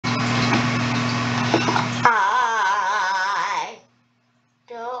I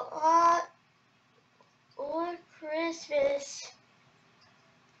don't want for Christmas.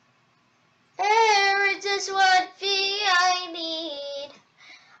 There is just one thing I need.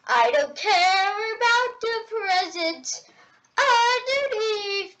 I don't care about the presents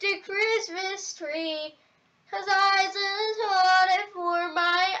underneath the Christmas tree, 'cause I just want it for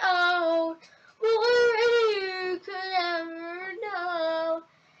my own, more than you could ever know.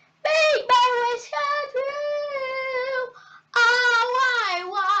 Make my wish come true, all I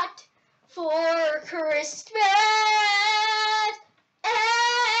want for Christmas.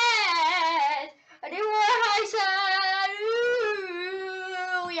 And I do what I said,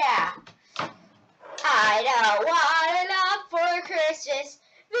 ooh, yeah. I don't want enough for Christmas.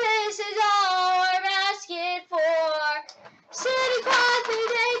 This is all I'm asking for. Santa Claus, please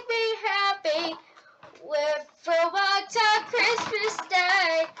make me happy with Robux on Christmas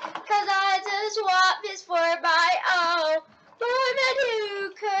Day, 'cause I just want this for my own, more than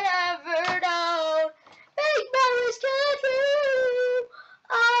you could ever know. Make my wish come true.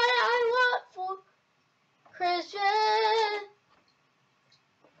 All I want for Christmas.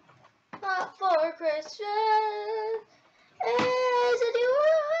 Not for Christmas is a new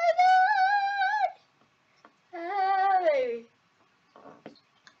heaven. Ah, baby.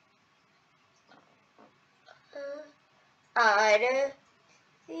 I don't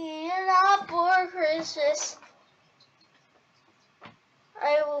need a lot for Christmas.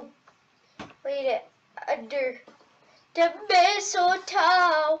 I will wait it under the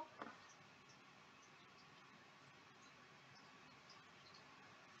mistletoe.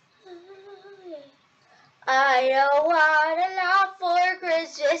 I don't want a lot for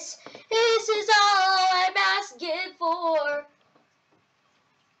Christmas. This is all I'm asking for.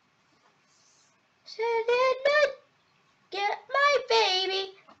 Santa, get my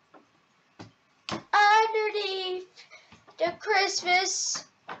baby underneath the Christmas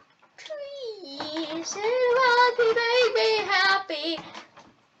tree. Santa, make me happy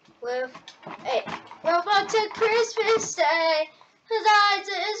with a Robux on Christmas Day, 'cause I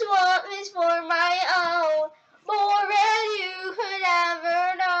just want this for my own, more than you could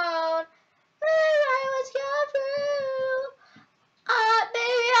ever know. Maybe I was come through.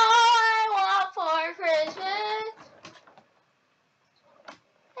 Baby, all I want for Christmas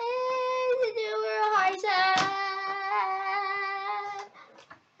is to do what I said.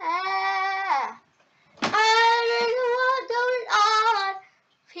 There's a lot going on.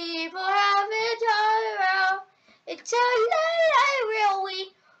 People haven't turned around. It's a late, I really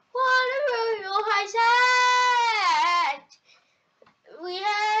want to rule I said. We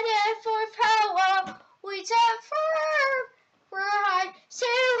had it for power. We said for high.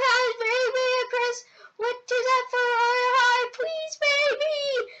 Santa Claus, baby, and Chris, what is that for royal high? Please, baby,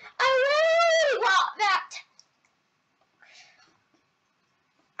 I really want that.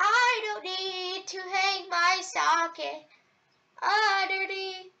 I don't need to hang my stocking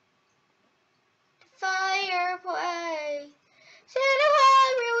underneath the fireplace. Santa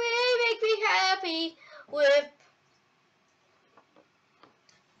Claus really make me happy with